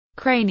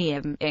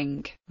Cranium,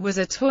 Inc. was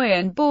a toy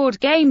and board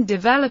game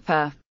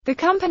developer. The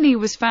company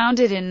was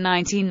founded in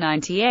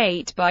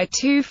 1998 by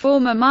two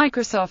former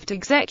Microsoft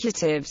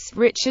executives,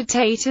 Richard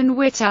Tate and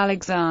Whit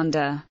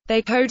Alexander.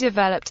 They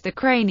co-developed the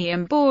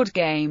Cranium board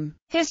game.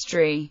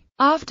 History.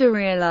 After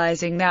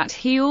realizing that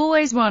he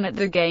always won at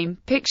the game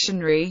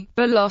Pictionary,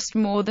 but lost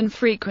more than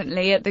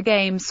frequently at the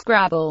game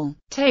Scrabble,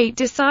 Tate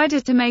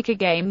decided to make a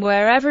game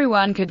where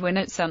everyone could win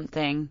at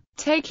something.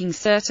 Taking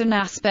certain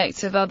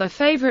aspects of other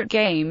favorite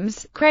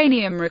games,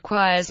 Cranium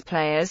requires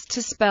players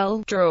to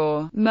spell,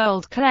 draw,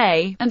 mold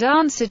clay, and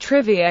answer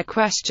trivia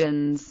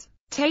questions.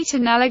 Tate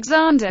and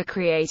Alexander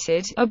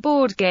created a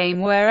board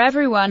game where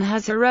everyone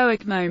has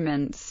heroic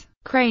moments.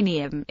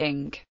 Cranium,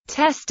 Inc.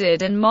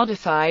 tested and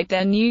modified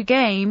their new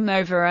game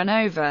over and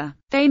over.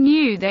 They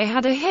knew they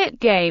had a hit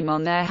game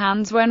on their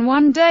hands when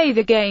one day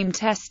the game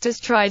testers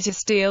tried to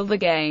steal the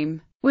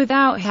game.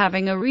 Without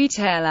having a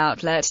retail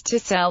outlet to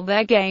sell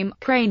their game,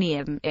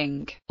 Cranium,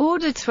 Inc.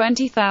 ordered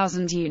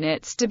 20,000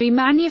 units to be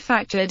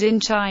manufactured in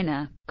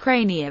China.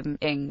 Cranium,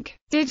 Inc.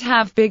 did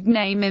have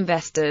big-name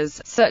investors,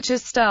 such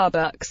as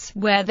Starbucks,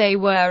 where they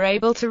were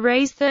able to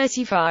raise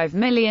 $35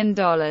 million.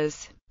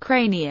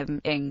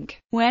 Cranium, Inc.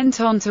 went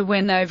on to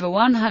win over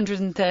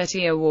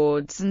 130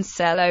 awards and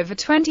sell over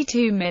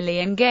 22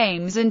 million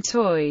games and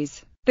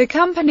toys. The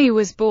company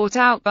was bought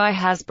out by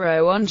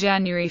Hasbro on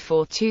January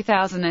 4,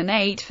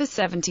 2008 for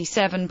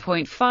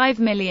 $77.5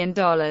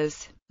 million.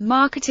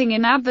 Marketing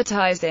and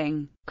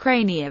advertising.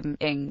 Cranium,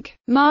 Inc.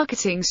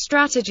 marketing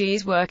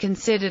strategies were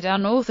considered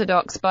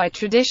unorthodox by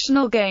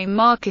traditional game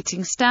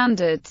marketing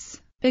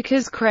standards.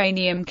 Because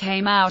Cranium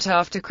came out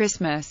after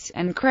Christmas,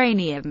 and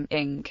Cranium,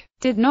 Inc.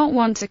 did not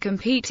want to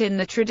compete in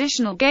the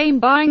traditional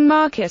game-buying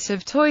market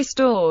of toy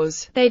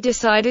stores, they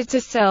decided to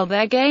sell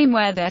their game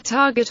where their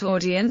target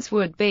audience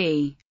would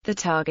be. The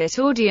target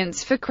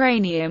audience for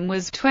Cranium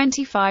was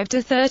 25 to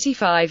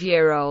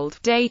 35-year-old,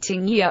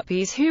 dating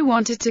yuppies who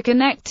wanted to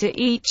connect to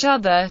each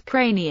other.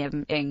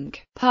 Cranium, Inc.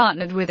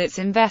 partnered with its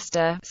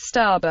investor,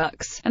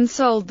 Starbucks, and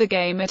sold the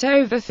game at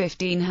over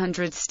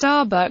 1,500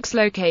 Starbucks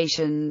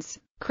locations.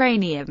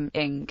 Cranium,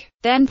 Inc.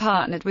 then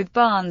partnered with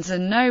Barnes &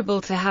 Noble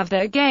to have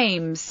their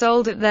games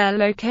sold at their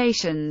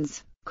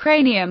locations.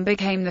 Cranium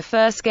became the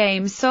first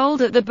game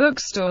sold at the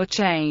bookstore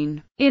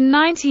chain. In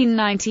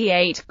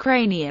 1998,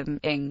 Cranium,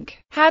 Inc.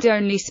 had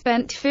only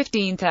spent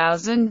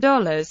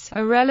 $15,000,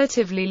 a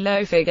relatively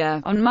low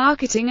figure, on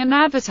marketing and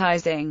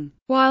advertising.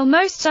 While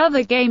most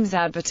other games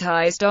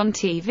advertised on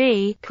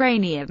TV,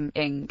 Cranium,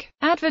 Inc.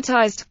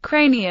 advertised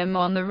Cranium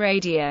on the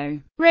radio.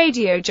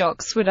 Radio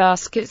jocks would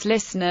ask its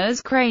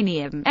listeners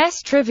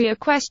Cranium's trivia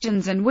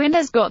questions and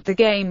winners got the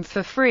game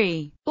for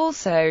free.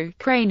 Also,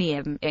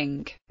 Cranium,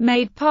 Inc.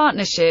 made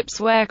partnerships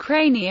where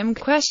Cranium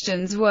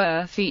questions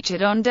were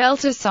featured on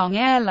Delta Song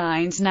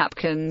Airlines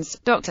napkins,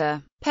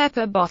 Dr.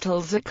 Pepper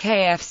bottles at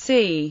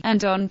KFC,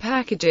 and on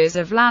packages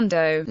of Land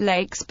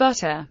O'Lakes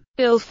butter.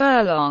 Bill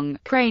Furlong,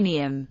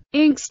 Cranium,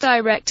 Inc.'s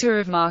director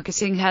of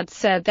marketing, had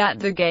said that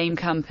the game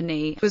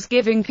company was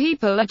giving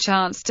people a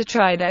chance to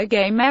try their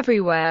game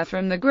everywhere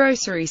from the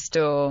grocery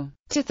store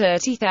to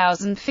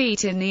 30,000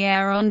 feet in the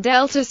air on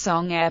Delta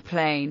Song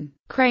airplane.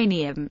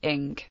 Cranium,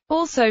 Inc.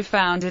 also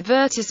found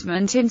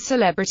advertisement in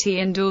celebrity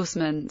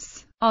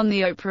endorsements. On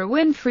The Oprah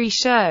Winfrey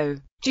Show,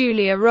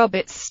 Julia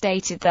Roberts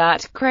stated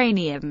that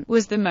Cranium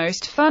was the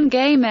most fun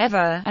game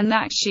ever, and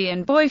that she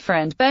and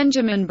boyfriend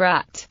Benjamin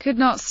Bratt could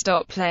not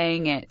stop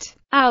playing it.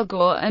 Al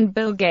Gore and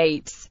Bill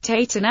Gates,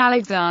 Tate and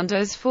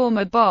Alexander's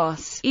former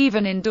boss,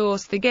 even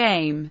endorsed the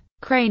game.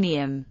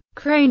 Cranium.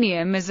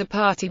 Cranium is a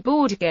party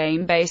board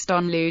game based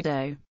on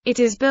Ludo. It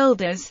is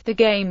billed as the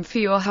game for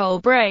your whole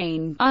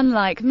brain.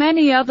 Unlike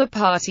many other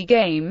party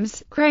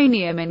games,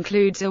 Cranium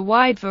includes a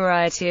wide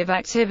variety of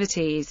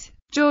activities.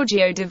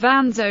 Giorgio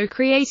Davanzo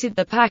created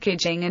the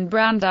packaging and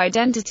brand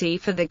identity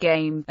for the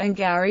game, and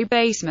Gary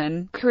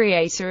Baseman,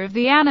 creator of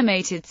the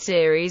animated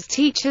series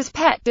Teacher's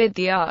Pet, did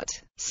the art.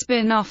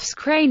 Spin-offs.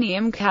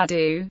 Cranium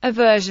Cadu, a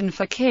version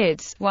for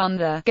kids, won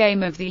the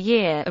Game of the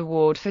Year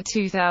award for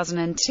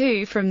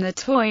 2002 from the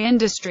Toy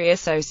Industry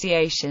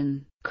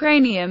Association.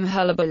 Cranium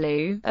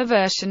Hullabaloo, a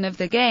version of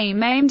the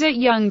game aimed at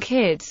young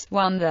kids,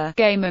 won the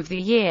Game of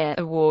the Year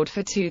award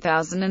for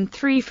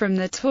 2003 from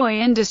the Toy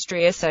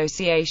Industry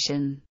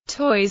Association.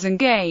 Toys and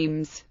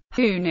games.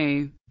 Who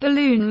Knew?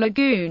 Balloon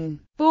Lagoon,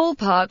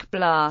 Ballpark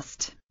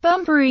Blast,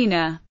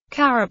 Bumperina,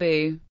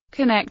 Caribou,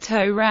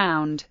 Connect-O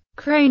Round,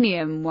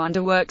 Cranium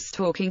Wonderworks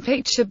Talking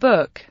Picture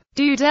Book,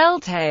 Doodle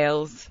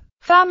Tales,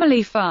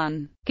 Family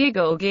Fun,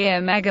 Giggle Gear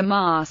Mega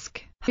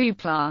Mask,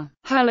 Hoopla,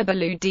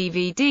 Hullabaloo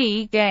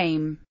DVD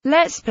Game,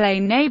 Let's Play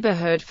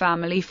Neighborhood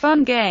Family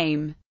Fun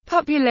Game,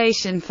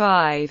 Population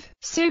 5,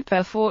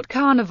 Super Fort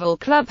Carnival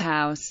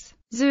Clubhouse,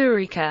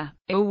 Zurika.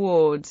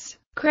 Awards.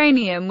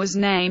 Cranium was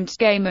named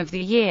Game of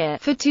the Year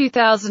for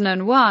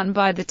 2001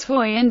 by the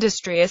Toy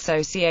Industry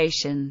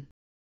Association.